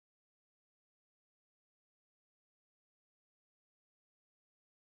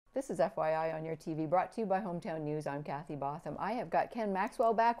This is FYI on your TV, brought to you by Hometown News. I'm Kathy Botham. I have got Ken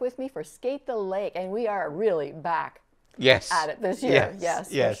Maxwell back with me for Skate the Lake, and we are really back Yes. at it this year.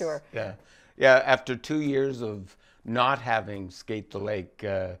 Yes, Yes. for sure. Yeah. Yeah. After 2 years of not having Skate the Lake,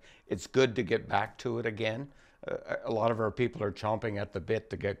 it's good to get back to it again. A lot of our people are chomping at the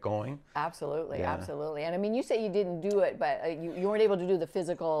bit to get going. Absolutely, Yeah. absolutely. And I mean, you say you didn't do it, but you weren't able to do the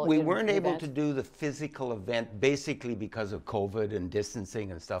physical We weren't able event. to do the physical event basically because of COVID and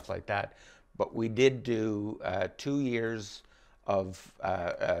distancing and stuff like that. But we did do 2 years of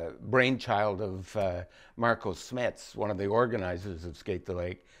brainchild of Brockville-Smiths, one of the organizers of Skate the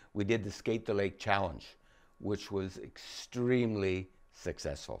Lake. We did the Skate the Lake Challenge, which was extremely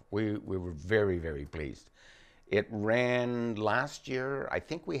successful. We were very, very pleased. It ran last year. I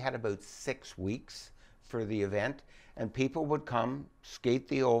think we had about 6 weeks for the event, and people would come, skate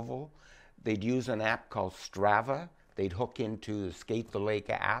the oval. They'd use an app called Strava. They'd hook into the Skate the Lake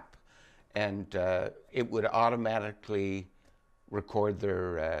app, and it would automatically record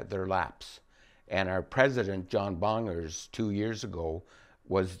their laps. And our president, John Bongers, 2 years ago,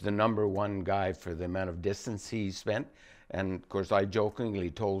 was the #1 guy for the amount of distance he spent. And of course, I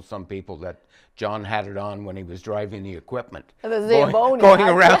jokingly told some people that John had it on when he was driving the equipment, going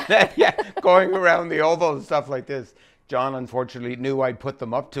around that, yeah, going around the oval and stuff like this. John unfortunately knew I'd put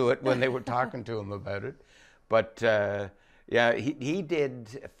them up to it when they were talking to him about it. But yeah, he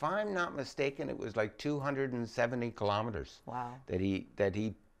did, if I'm not mistaken, it was like 270 kilometers. Wow. That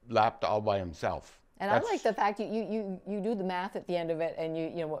he lapped all by himself. And I like the fact you do the math at the end of it, and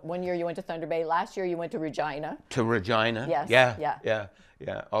you know, one year you went to Thunder Bay, last year you went to Regina. To Regina. Yes.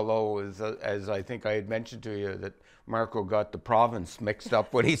 Yeah. Although, as I think I had mentioned to you, that Marco got the province mixed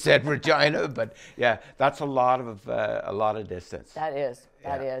up when he said Regina, but yeah, that's a lot of distance. That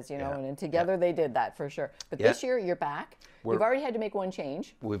is, you know, and together they did that for sure. But this year you're back. You've already had to make one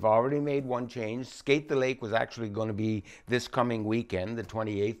change. We've already made one change. Skate the Lake was actually going to be this coming weekend, the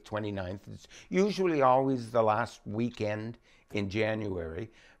 28th, 29th. It's usually always the last weekend in January,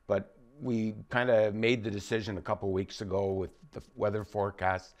 but we kind of made the decision a couple weeks ago with the weather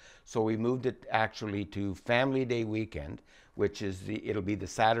forecast. So we moved it actually to Family Day weekend, which is it'll be the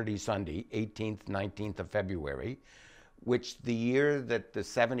Saturday, Sunday, 18th, 19th of February, which the year that the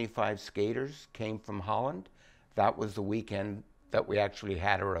 75 skaters came from Holland, that was the weekend that we actually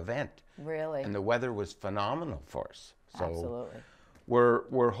had our event. Really? And the weather was phenomenal for us. So absolutely.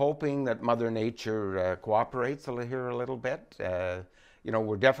 We're hoping that Mother Nature cooperates here a little bit. You know,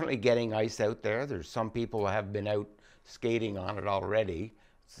 we're definitely getting ice out there. There's some people who have been out skating on it already.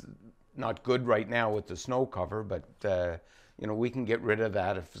 It's not good right now with the snow cover, but you know, we can get rid of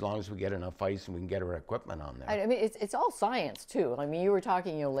that as long as we get enough ice and we can get our equipment on there. I mean, it's all science too. I mean, you were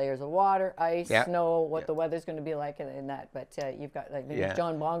talking, you know, layers of water, ice, snow, what the weather's going to be like in that. But you've got like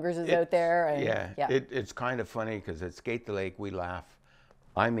John Bongers is out there, and it's kind of funny because at Skate the Lake we laugh.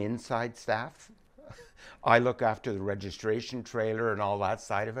 I'm inside staff. I look after the registration trailer and all that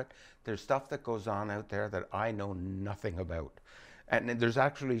side of it. There's stuff that goes on out there that I know nothing about, and there's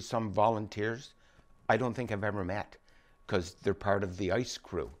actually some volunteers I don't think I've ever met, because they're part of the ice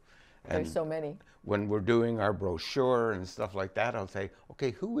crew. And there's so many. When we're doing our brochure and stuff like that, I'll say,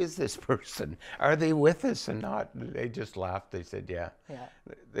 okay, who is this person? Are they with us or not? They just laughed. They said, yeah.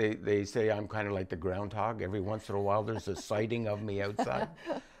 They say I'm kind of like the groundhog. Every once in a while there's a sighting of me outside.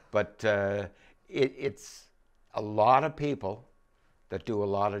 But it's a lot of people that do a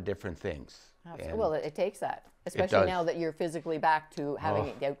lot of different things. Well, it takes that. Especially now that you're physically back to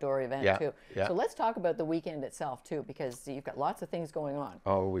having the outdoor event too. So let's talk about the weekend itself too, because you've got lots of things going on.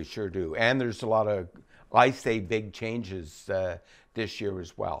 Oh, we sure do. And there's a lot of, I say, big changes this year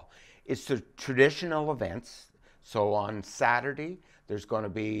as well. It's the traditional events. So on Saturday, there's going to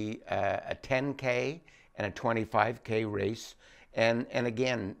be a 10K and a 25K race. And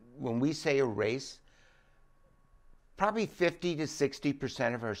again, when we say a race, probably 50 to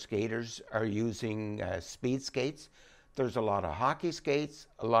 60% of our skaters are using speed skates. There's a lot of hockey skates,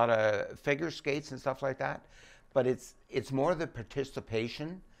 a lot of figure skates and stuff like that. But it's more the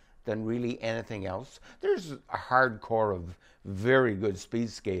participation than really anything else. There's a hardcore of very good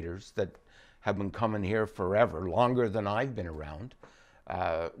speed skaters that have been coming here forever, longer than I've been around.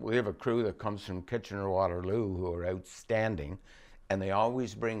 We have a crew that comes from Kitchener-Waterloo who are outstanding, and they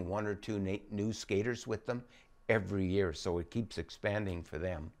always bring 1 or 2 new skaters with them every year, so it keeps expanding for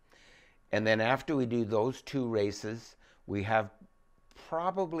them. And then after we do those 2 races, we have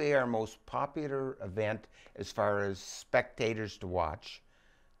probably our most popular event as far as spectators to watch,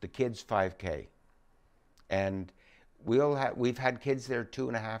 the kids 5K. And we've had kids there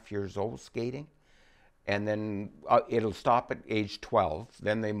 2.5 years old skating, and then it'll stop at age 12.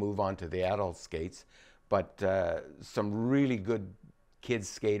 Then they move on to the adult skates, but some really good kids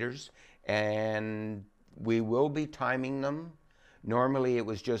skaters, and we will be timing them. Normally it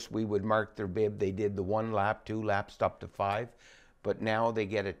was just we would mark their bib. They did the 1 lap, 2 laps, up to 5, but now they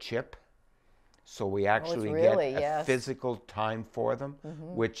get a chip. So we actually get a physical time for them,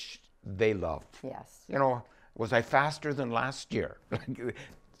 which they love. Yes. You know, was I faster than last year?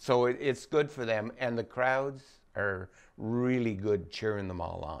 So it's good for them, and the crowds are really good cheering them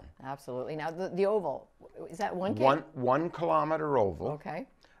all on. Absolutely. Now the oval, is that 1K? 1 kilometer oval. Okay.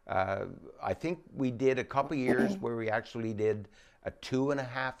 I think we did a couple years where we actually did a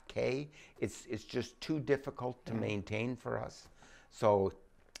 2.5K. It's just too difficult to maintain for us. So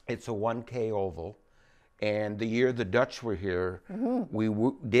it's a 1K oval. And the year the Dutch were here, we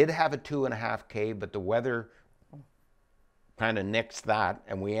did have a 2.5K, but the weather kind of nixed that,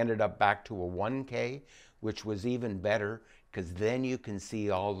 and we ended up back to a 1K, which was even better because then you can see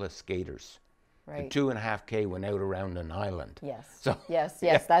all the skaters. Right. The 2.5K went out around an island. Yes. So, yes,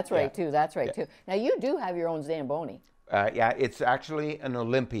 that's right too. That's right too. Now you do have your own Zamboni. Yeah, it's actually an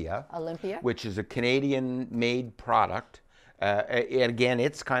Olympia. Olympia. Which is a Canadian-made product. And again,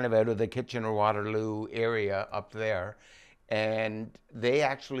 it's kind of out of the Kitchener-Waterloo area up there, and they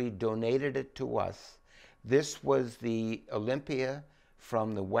actually donated it to us. This was the Olympia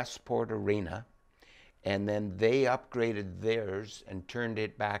from the Westport Arena, and then they upgraded theirs and turned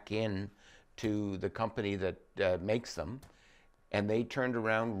it back in to the company that makes them, and they turned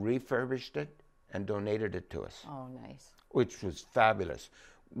around, refurbished it, and donated it to us. Oh, nice. Which was fabulous.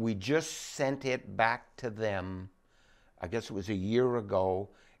 We just sent it back to them, I guess it was a year ago,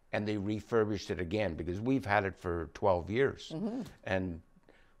 and they refurbished it again because we've had it for 12 years. And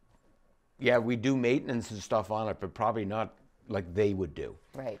yeah, we do maintenance and stuff on it, but probably not like they would do.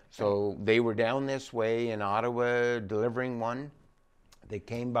 Right. So they were down this way in Ottawa delivering one. They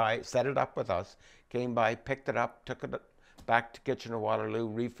came by, set it up with us, came by, picked it up, took it back to Kitchener-Waterloo,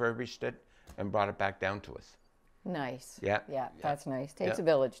 refurbished it, and brought it back down to us. Nice. Yeah. Yeah, that's nice. Takes a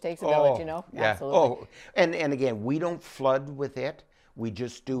village. Takes a village, you know? Yeah. Absolutely. Oh, and again, we don't flood with it. We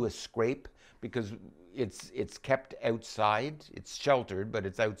just do a scrape because it's kept outside. It's sheltered, but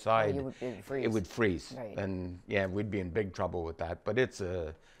it's outside. It would freeze. It would freeze. Right. And yeah, we'd be in big trouble with that. But it's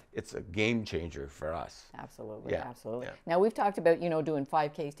a game changer for us. Absolutely. Yeah. Absolutely. Yeah. Now we've talked about, doing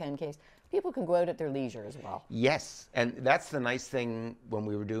 5Ks, 10Ks. People can go out at their leisure as well. Yes, and that's the nice thing when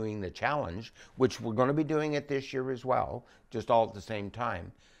we were doing the challenge, which we're going to be doing it this year as well, just all at the same time.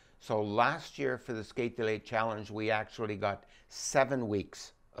 So last year for the Skate the Lake Challenge, we actually got 7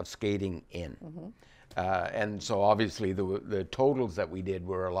 weeks of skating in. And so obviously the totals that we did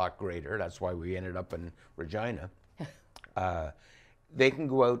were a lot greater. That's why we ended up in Regina. They can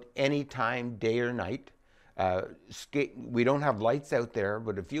go out anytime, day or night. We don't have lights out there,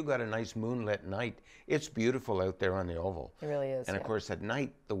 but if you got a nice moonlit night, it's beautiful out there on the oval. It really is. And of course at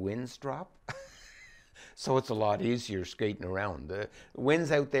night, the winds drop. So it's a lot easier skating around. The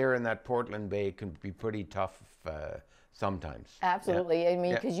winds out there in that Portland Bay can be pretty tough sometimes. Absolutely. Yeah. I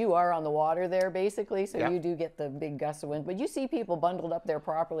mean, because you are on the water there, basically, so Yeah. you do get the big gusts of wind. But you see people bundled up there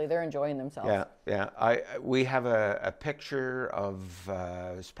properly. They're enjoying themselves. Yeah, yeah. We have a picture of,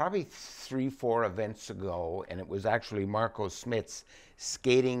 it was probably 3-4 events ago, and it was actually Brockville-Smiths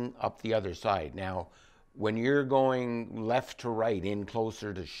skating up the other side. Now, when you're going left to right, in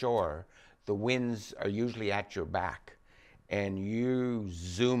closer to shore, the winds are usually at your back. And you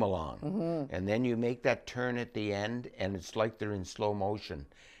zoom along, and then you make that turn at the end, and it's like they're in slow motion.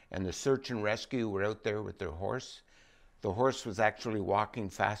 And the search and rescue were out there with their horse. The horse was actually walking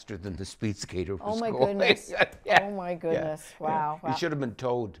faster than the speed skater was going. Oh my goodness! Yeah. Oh my goodness! Yeah. Wow! He should have been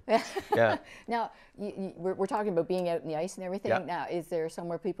towed. Yeah. Now we're talking about being out in the ice and everything. Yeah. Now, is there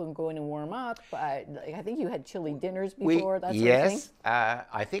somewhere people can go in and warm up? I think you had chilly dinners before. That sort of thing. Yes,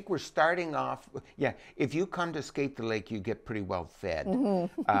 I think we're starting off. Yeah, if you come to Skate the Lake, you get pretty well fed.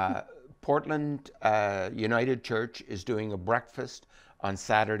 Portland United Church is doing a breakfast on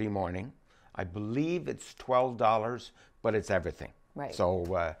Saturday morning. I believe it's $12, but it's everything. Right.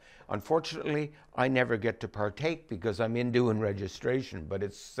 So unfortunately, I never get to partake because I'm in doing registration, but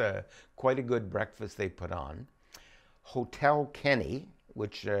it's quite a good breakfast they put on. Hotel Kenny,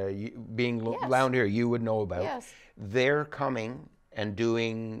 which being around here, you would know about. Yes. They're coming and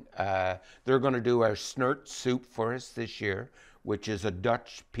doing, they're going to do our snert soup for us this year, which is a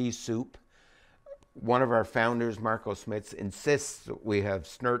Dutch pea soup. One of our founders, Brockville-Smiths, insists that we have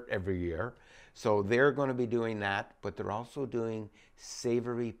snert every year. So they're going to be doing that, but they're also doing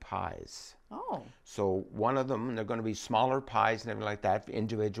savory pies. Oh. So one of them, they're going to be smaller pies and everything like that,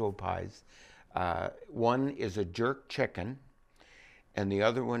 individual pies. One is a jerk chicken, and the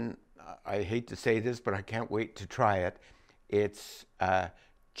other one, I hate to say this, but I can't wait to try it. It's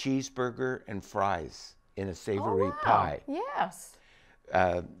cheeseburger and fries in a savory pie. Yes.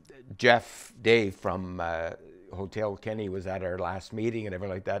 Dave from Hotel Kenny was at our last meeting and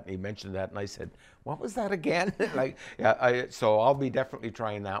everything like that, and he mentioned that, and I said, "What was that again?" Like, yeah, so I'll be definitely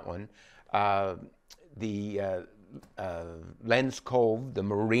trying that one. The Lens Cove, the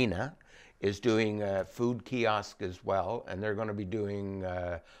marina, is doing a food kiosk as well, and they're going to be doing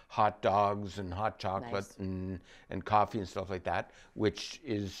hot dogs and hot chocolate and coffee and stuff like that, which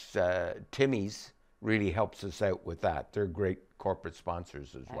is Timmy's really helps us out with that. They're great corporate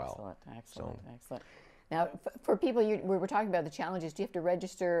sponsors as well. Excellent. Now, for people, we were talking about the challenges. Do you have to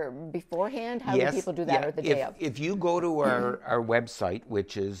register beforehand? How do people do that, or the day of? If you go to our website,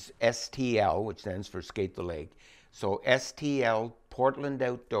 which is STL, which stands for Skate the Lake, so STL Portland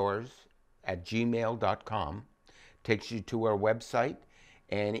Outdoors @gmail.com takes you to our website,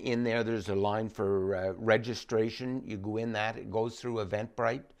 and in there's a line for registration. You go in that, it goes through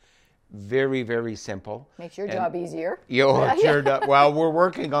Eventbrite. Very, very simple. Makes your job easier. Well, we're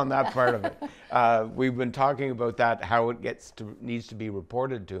working on that part of it. We've been talking about that, how it needs to be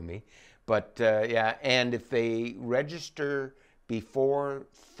reported to me. But yeah, and if they register before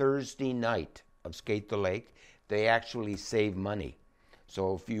Thursday night of Skate the Lake, they actually save money.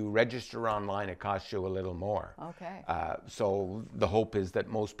 So if you register online, it costs you a little more. Okay. So the hope is that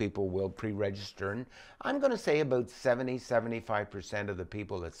most people will pre-register. And I'm going to say about 75% of the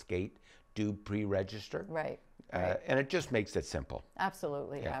people that skate do pre-register. Right. And it just makes it simple.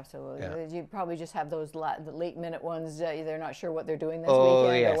 absolutely. Yeah. You probably just have those the late minute ones. They're not sure what they're doing this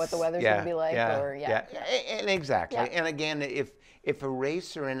weekend or what the weather's going to be like. And exactly. Yeah. And again, if a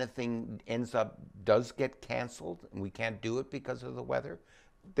race or anything does get canceled and we can't do it because of the weather,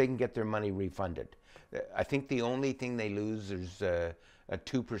 they can get their money refunded. I think the only thing they lose is a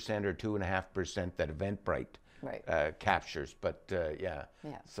 2% or 2.5% that Eventbrite captures. But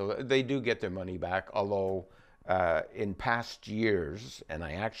so they do get their money back. Although in past years, and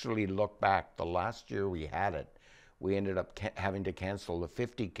I actually look back, the last year we had it, we ended up having to cancel the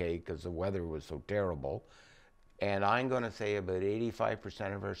 50K because the weather was so terrible. And I'm going to say about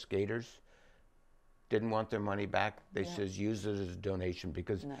 85% of our skaters didn't want their money back. They says use it as a donation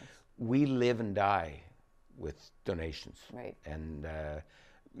because we live and die with donations. Right. And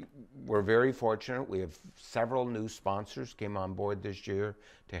we're very fortunate. We have several new sponsors came on board this year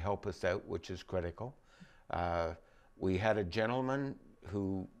to help us out, which is critical. We had a gentleman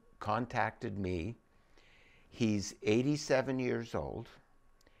who contacted me. He's 87 years old,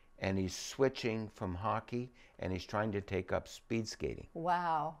 and he's switching from hockey, and he's trying to take up speed skating.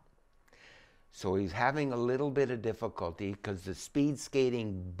 Wow. So he's having a little bit of difficulty because the speed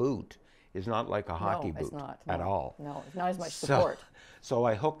skating boot is not like a hockey boot at all. No, it's not as much support. So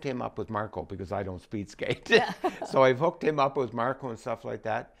I hooked him up with Marco because I don't speed skate. So I've hooked him up with Marco and stuff like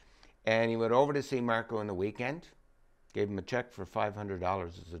that. And he went over to see Marco on the weekend, gave him a check for $500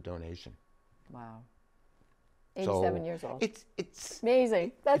 as a donation. Wow. 87 years old. It's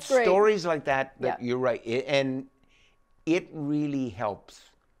amazing. That's great. Stories like that you're right. And it really helps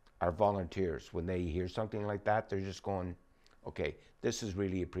our volunteers when they hear something like that. They're just going, okay, this is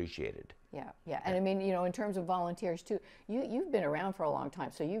really appreciated. Yeah. And I mean, in terms of volunteers too, you've been around for a long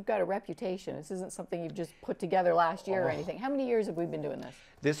time, so you've got a reputation. This isn't something you've just put together last year or anything. How many years have we been doing this?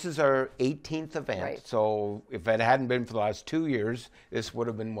 This is our 18th event. Right. So if it hadn't been for the last 2 years, this would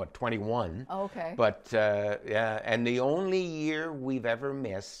have been, 21? Oh, okay. But and the only year we've ever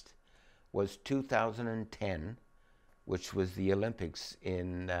missed was 2010, which was the Olympics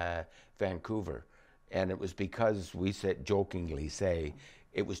in Vancouver. And it was because we jokingly say,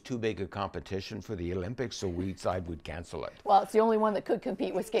 it was too big a competition for the Olympics, so we decided we'd cancel it. Well, it's the only one that could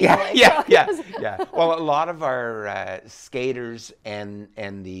compete with skating. Yeah. Well, a lot of our skaters and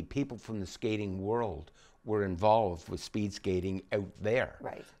the people from the skating world were involved with speed skating out there.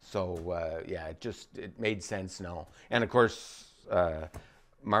 Right. So, it made sense now. And of course,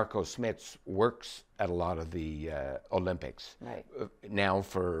 Marco Smiths works at a lot of the Olympics. Right. Now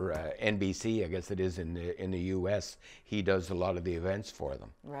for NBC, I guess it is in the U.S., he does a lot of the events for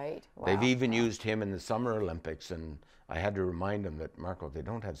them. Right. Wow. They've even used him in the Summer Olympics, and I had to remind him that, Marco, they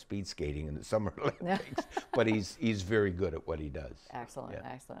don't have speed skating in the Summer Olympics, but he's very good at what he does. Excellent.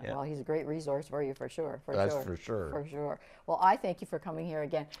 Yeah. Well, he's a great resource for you, for sure. That's for sure. Well, I thank you for coming here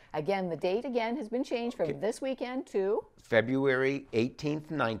again. Again, the date has been changed from this weekend to February 18th,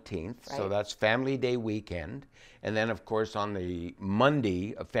 19th. Right. So that's Family Day weekend. And then, of course, on the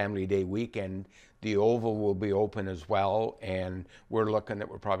Monday of Family Day weekend, The Oval will be open as well, and we're looking that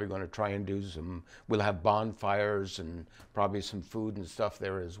we're probably going to try and do some, we'll have bonfires and probably some food and stuff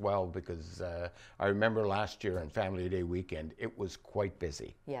there as well, because I remember last year on Family Day weekend, it was quite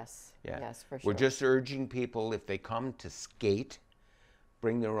busy. Yes, yeah. Yes, for sure. We're just urging people, if they come to skate,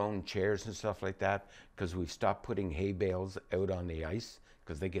 bring their own chairs and stuff like that, because we've stopped putting hay bales out on the ice,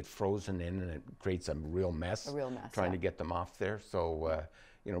 because they get frozen in and it creates a real mess. A real mess, trying to get them off there. So,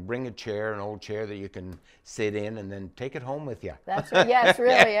 you know, bring a chair, an old chair that you can sit in and then take it home with you. That's right. Yes,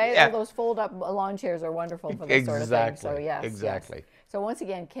 really. Yeah. Those fold-up lawn chairs are wonderful for this sort of thing. So, yes. Exactly. Yes. So, once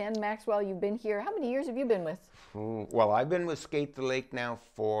again, Ken Maxwell, you've been here. How many years have you been with? Well, I've been with Skate the Lake now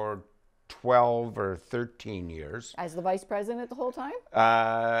for 12 or 13 years. As the vice president the whole time?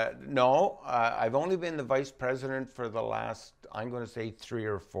 No, I've only been the vice president for the last, I'm going to say 3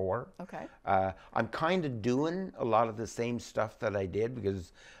 or 4. Okay. I'm kind of doing a lot of the same stuff that I did,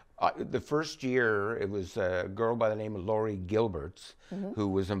 because the first year it was a girl by the name of Lori Gilberts who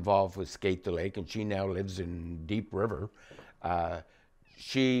was involved with Skate the Lake, and she now lives in Deep River.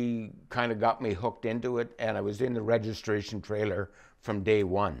 She kind of got me hooked into it, and I was in the registration trailer from day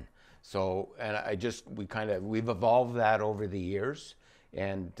one. So, and we've evolved that over the years,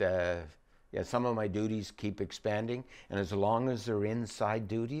 and yeah, some of my duties keep expanding, and as long as they're inside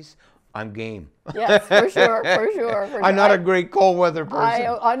duties, I'm game. Yes, for sure, for sure. I'm not a great cold weather person.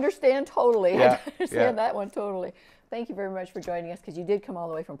 I understand totally. Yeah, I understand that one totally. Thank you very much for joining us, because you did come all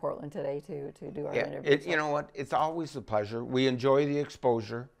the way from Portland today to do our interview. You know what? It's always a pleasure. We enjoy the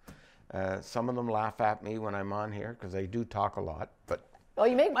exposure. Some of them laugh at me when I'm on here, because I do talk a lot, but well,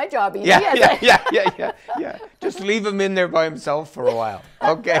 you make my job easy. Yeah. Just leave him in there by himself for a while.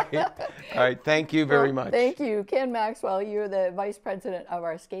 Okay. All right. Thank you very much. Thank you. Ken Maxwell, you're the vice president of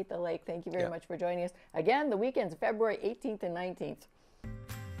our Skate the Lake. Thank you very much for joining us. Again, the weekends, February 18th and 19th.